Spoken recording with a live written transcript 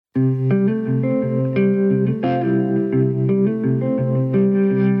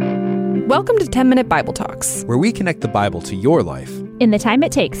Welcome to 10-Minute Bible Talks, where we connect the Bible to your life in the time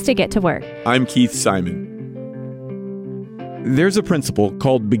it takes to get to work. I'm Keith Simon. There's a principle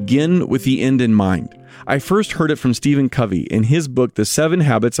called begin with the end in mind. I first heard it from Stephen Covey in his book, The 7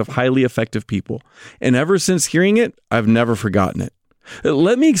 Habits of Highly Effective People. And ever since hearing it, I've never forgotten it.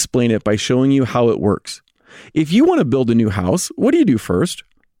 Let me explain it by showing you how it works. If you want to build a new house, what do you do first?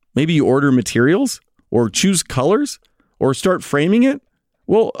 Maybe you order materials, or choose colors, or start framing it?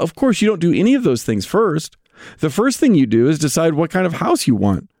 Well, of course, you don't do any of those things first. The first thing you do is decide what kind of house you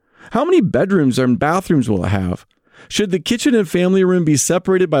want. How many bedrooms and bathrooms will it have? Should the kitchen and family room be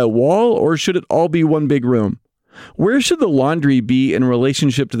separated by a wall, or should it all be one big room? Where should the laundry be in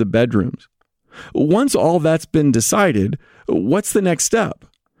relationship to the bedrooms? Once all that's been decided, what's the next step?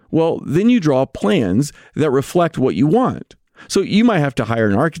 Well, then you draw plans that reflect what you want. So you might have to hire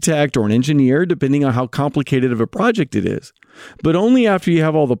an architect or an engineer, depending on how complicated of a project it is. But only after you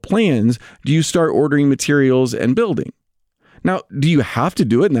have all the plans do you start ordering materials and building. Now, do you have to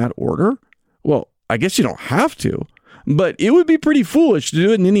do it in that order? Well, I guess you don't have to, but it would be pretty foolish to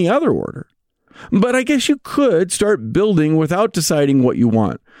do it in any other order. But I guess you could start building without deciding what you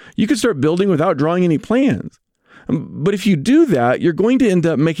want. You could start building without drawing any plans. But if you do that, you're going to end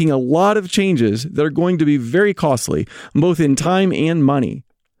up making a lot of changes that are going to be very costly, both in time and money.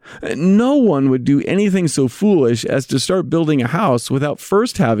 No one would do anything so foolish as to start building a house without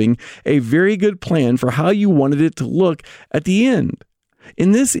first having a very good plan for how you wanted it to look at the end.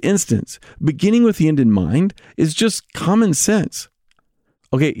 In this instance, beginning with the end in mind is just common sense.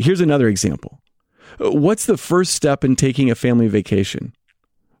 Okay, here's another example. What's the first step in taking a family vacation?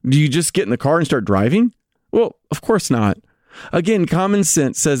 Do you just get in the car and start driving? Well, of course not. Again, common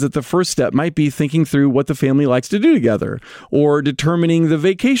sense says that the first step might be thinking through what the family likes to do together or determining the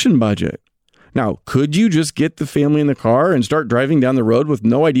vacation budget. Now, could you just get the family in the car and start driving down the road with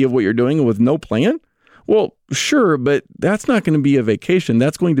no idea of what you're doing and with no plan? Well, sure, but that's not going to be a vacation.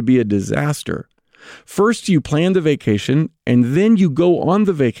 That's going to be a disaster. First, you plan the vacation, and then you go on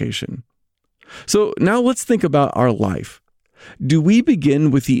the vacation. So now let's think about our life. Do we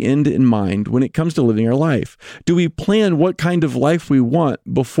begin with the end in mind when it comes to living our life? Do we plan what kind of life we want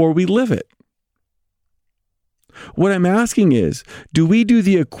before we live it? What I'm asking is, do we do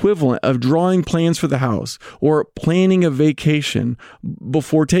the equivalent of drawing plans for the house or planning a vacation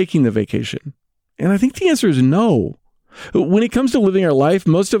before taking the vacation? And I think the answer is no. When it comes to living our life,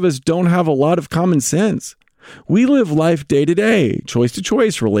 most of us don't have a lot of common sense. We live life day to day, choice to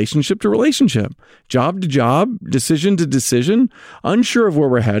choice, relationship to relationship, job to job, decision to decision, unsure of where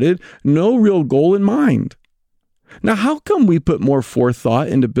we're headed, no real goal in mind. Now, how come we put more forethought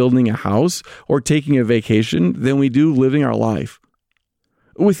into building a house or taking a vacation than we do living our life?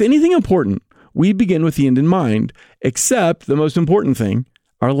 With anything important, we begin with the end in mind, except the most important thing,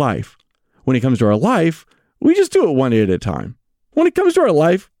 our life. When it comes to our life, we just do it one day at a time. When it comes to our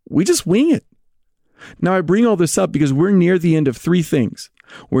life, we just wing it. Now, I bring all this up because we're near the end of 3 things.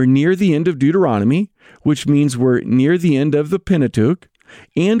 We're near the end of Deuteronomy, which means we're near the end of the Pentateuch,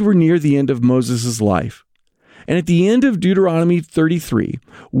 and we're near the end of Moses' life. And at the end of Deuteronomy 33,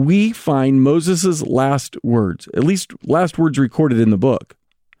 we find Moses' last words, at least last words recorded in the book.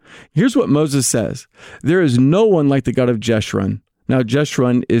 Here's what Moses says. There is no one like the God of Jeshurun. Now,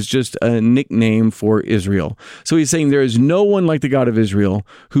 Jeshurun is just a nickname for Israel. So he's saying there is no one like the God of Israel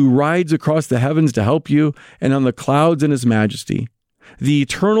who rides across the heavens to help you and on the clouds in his majesty. The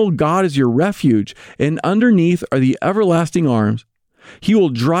eternal God is your refuge, and underneath are the everlasting arms. He will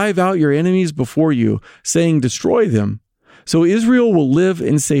drive out your enemies before you, saying, destroy them. So Israel will live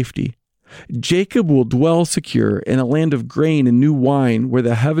in safety. Jacob will dwell secure in a land of grain and new wine where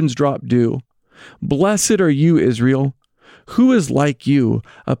the heavens drop dew. Blessed are you, Israel. Who is like you,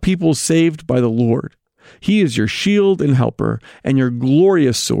 a people saved by the Lord? He is your shield and helper, and your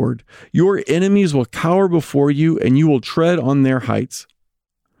glorious sword. Your enemies will cower before you, and you will tread on their heights.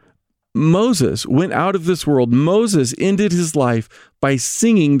 Moses went out of this world. Moses ended his life by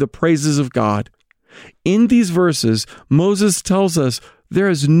singing the praises of God. In these verses, Moses tells us there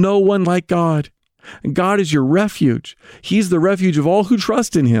is no one like God. God is your refuge. He's the refuge of all who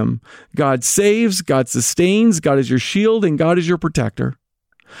trust in him. God saves, God sustains, God is your shield, and God is your protector.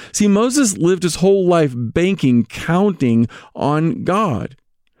 See, Moses lived his whole life banking, counting on God.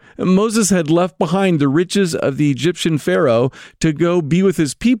 Moses had left behind the riches of the Egyptian Pharaoh to go be with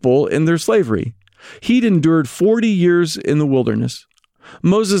his people in their slavery. He'd endured 40 years in the wilderness.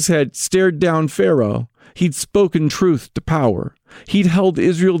 Moses had stared down Pharaoh. He'd spoken truth to power. He'd held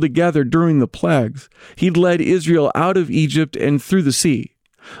Israel together during the plagues. He'd led Israel out of Egypt and through the sea.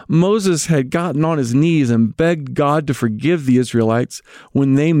 Moses had gotten on his knees and begged God to forgive the Israelites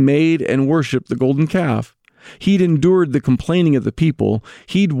when they made and worshiped the golden calf. He'd endured the complaining of the people.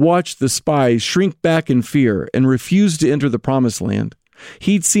 He'd watched the spies shrink back in fear and refuse to enter the promised land.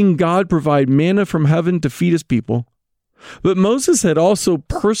 He'd seen God provide manna from heaven to feed his people. But Moses had also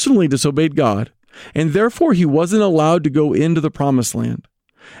personally disobeyed God, and therefore he wasn't allowed to go into the promised land.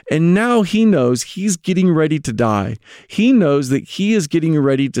 And now he knows he's getting ready to die. He knows that he is getting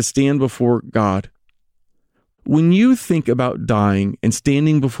ready to stand before God. When you think about dying and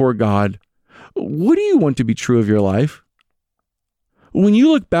standing before God, what do you want to be true of your life? When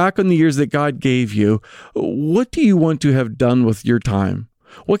you look back on the years that God gave you, what do you want to have done with your time?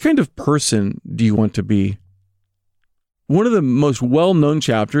 What kind of person do you want to be? One of the most well-known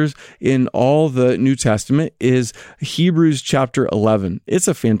chapters in all the New Testament is Hebrews chapter 11. It's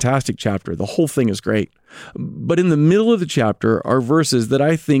a fantastic chapter. The whole thing is great. But in the middle of the chapter are verses that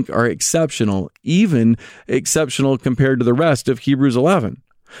I think are exceptional, even exceptional compared to the rest of Hebrews 11.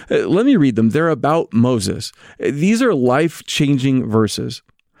 Let me read them. They're about Moses. These are life-changing verses.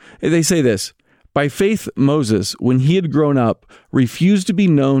 They say this: "By faith, Moses, when he had grown up, refused to be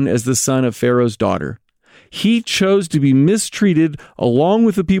known as the son of Pharaoh's daughter. He chose to be mistreated along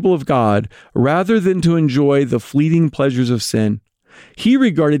with the people of God rather than to enjoy the fleeting pleasures of sin. He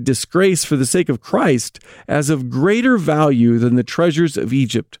regarded disgrace for the sake of Christ as of greater value than the treasures of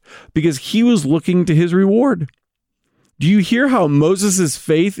Egypt, because he was looking to his reward." Do you hear how Moses'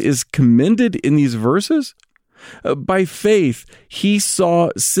 faith is commended in these verses? By faith, he saw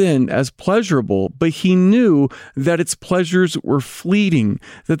sin as pleasurable, but he knew that its pleasures were fleeting,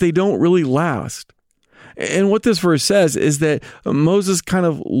 that they don't really last. And what this verse says is that Moses kind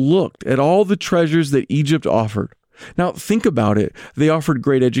of looked at all the treasures that Egypt offered. Now, think about it. They offered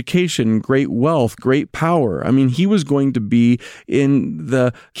great education, great wealth, great power. I mean, he was going to be in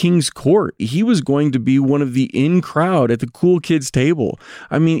the king's court. He was going to be one of the in crowd at the cool kids table.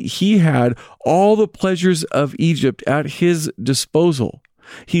 I mean, he had all the pleasures of Egypt at his disposal.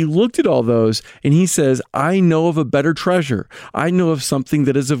 He looked at all those and he says, I know of a better treasure. I know of something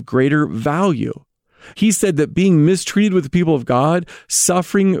that is of greater value. He said that being mistreated with the people of God,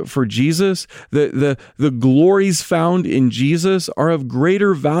 suffering for Jesus, the glories found in Jesus are of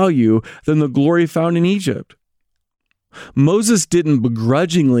greater value than the glory found in Egypt. Moses didn't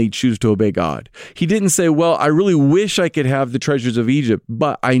begrudgingly choose to obey God. He didn't say, well, I really wish I could have the treasures of Egypt,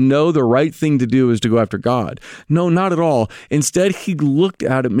 but I know the right thing to do is to go after God. No, not at all. Instead, he looked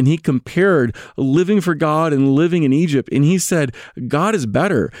at him and he compared living for God and living in Egypt. And he said, God is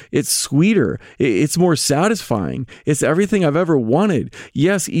better. It's sweeter. It's more satisfying. It's everything I've ever wanted.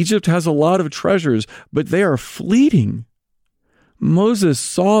 Yes, Egypt has a lot of treasures, but they are fleeting. Moses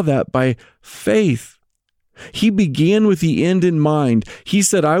saw that by faith. He began with the end in mind. He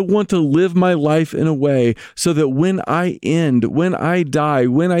said, I want to live my life in a way so that when I end, when I die,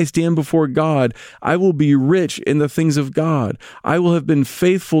 when I stand before God, I will be rich in the things of God. I will have been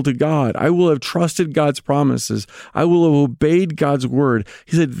faithful to God. I will have trusted God's promises. I will have obeyed God's word.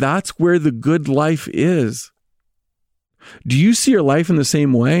 He said, that's where the good life is. Do you see your life in the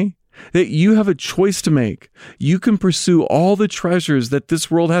same way? That you have a choice to make. You can pursue all the treasures that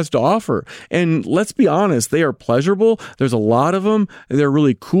this world has to offer. And let's be honest, they are pleasurable. There's a lot of them. They're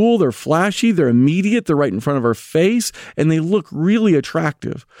really cool. They're flashy. They're immediate. They're right in front of our face. And they look really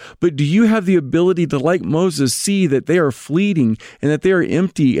attractive. But do you have the ability to, like Moses, see that they are fleeting and that they are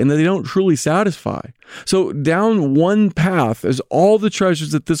empty and that they don't truly satisfy? So down one path is all the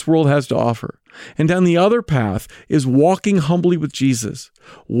treasures that this world has to offer. And down the other path is walking humbly with Jesus,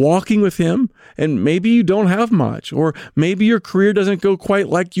 walking with him. And maybe you don't have much, or maybe your career doesn't go quite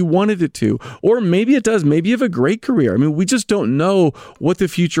like you wanted it to, or maybe it does. Maybe you have a great career. I mean, we just don't know what the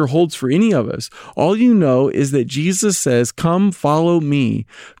future holds for any of us. All you know is that Jesus says, come follow me.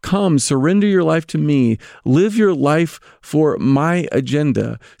 Come, surrender your life to me. Live your life for my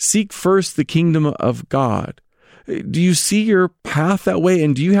agenda. Seek first the kingdom of God. Do you see your path that way?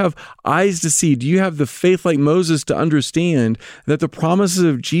 And do you have eyes to see? Do you have the faith like Moses to understand that the promises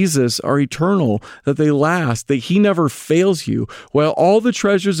of Jesus are eternal, that they last, that he never fails you? While all the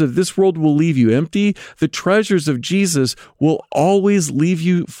treasures of this world will leave you empty, the treasures of Jesus will always leave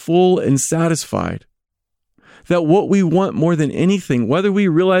you full and satisfied. That what we want more than anything, whether we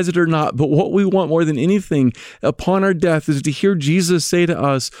realize it or not, but what we want more than anything upon our death is to hear Jesus say to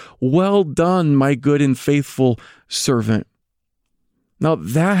us, well done, my good and faithful servant. Now,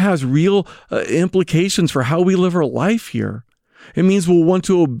 that has real implications for how we live our life here. It means we'll want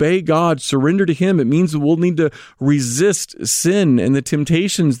to obey God, surrender to him. It means we'll need to resist sin and the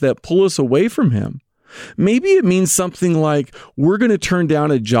temptations that pull us away from him. Maybe it means something like we're going to turn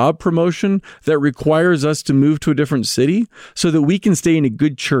down a job promotion that requires us to move to a different city so that we can stay in a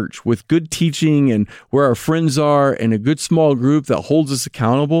good church with good teaching and where our friends are and a good small group that holds us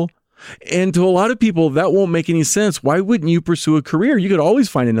accountable. And to a lot of people, that won't make any sense. Why wouldn't you pursue a career? You could always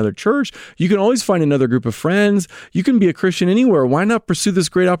find another church. You can always find another group of friends. You can be a Christian anywhere. Why not pursue this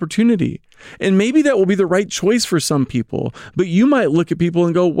great opportunity? And maybe that will be the right choice for some people, but you might look at people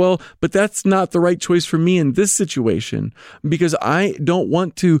and go, well, but that's not the right choice for me in this situation because I don't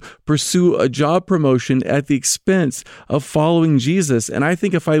want to pursue a job promotion at the expense of following Jesus. And I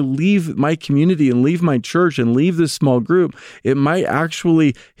think if I leave my community and leave my church and leave this small group, it might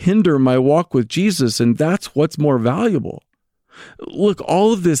actually hinder my walk with Jesus. And that's what's more valuable. Look,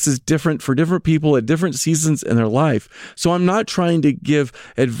 all of this is different for different people at different seasons in their life. So I'm not trying to give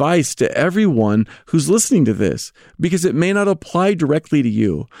advice to everyone who's listening to this because it may not apply directly to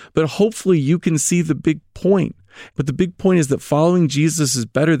you, but hopefully you can see the big point. But the big point is that following Jesus is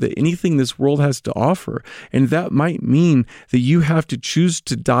better than anything this world has to offer. And that might mean that you have to choose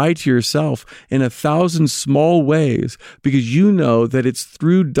to die to yourself in 1,000 small ways because you know that it's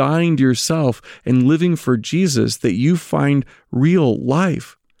through dying to yourself and living for Jesus that you find real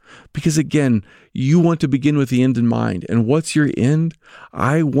life. Because again, you want to begin with the end in mind. And what's your end?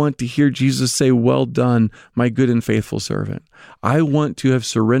 I want to hear Jesus say, well done, my good and faithful servant. I want to have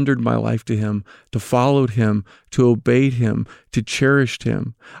surrendered my life to him, to followed him, to obeyed him, to cherished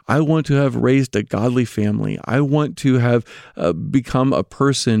him. I want to have raised a godly family. I want to have become a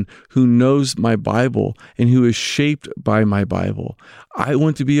person who knows my Bible and who is shaped by my Bible. I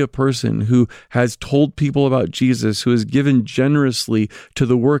want to be a person who has told people about Jesus, who has given generously to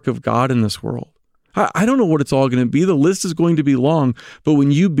the work of God in this world. I don't know what it's all going to be. The list is going to be long, but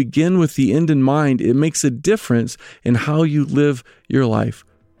when you begin with the end in mind, it makes a difference in how you live your life.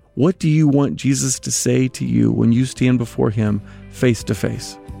 What do you want Jesus to say to you when you stand before him face to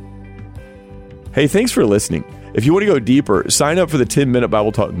face? Hey, thanks for listening. If you want to go deeper, sign up for the 10-Minute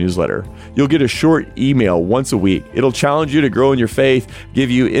Bible Talk newsletter. You'll get a short email once a week. It'll challenge you to grow in your faith,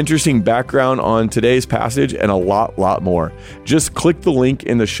 give you interesting background on today's passage, and a lot more. Just click the link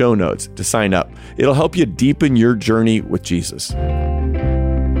in the show notes to sign up. It'll help you deepen your journey with Jesus.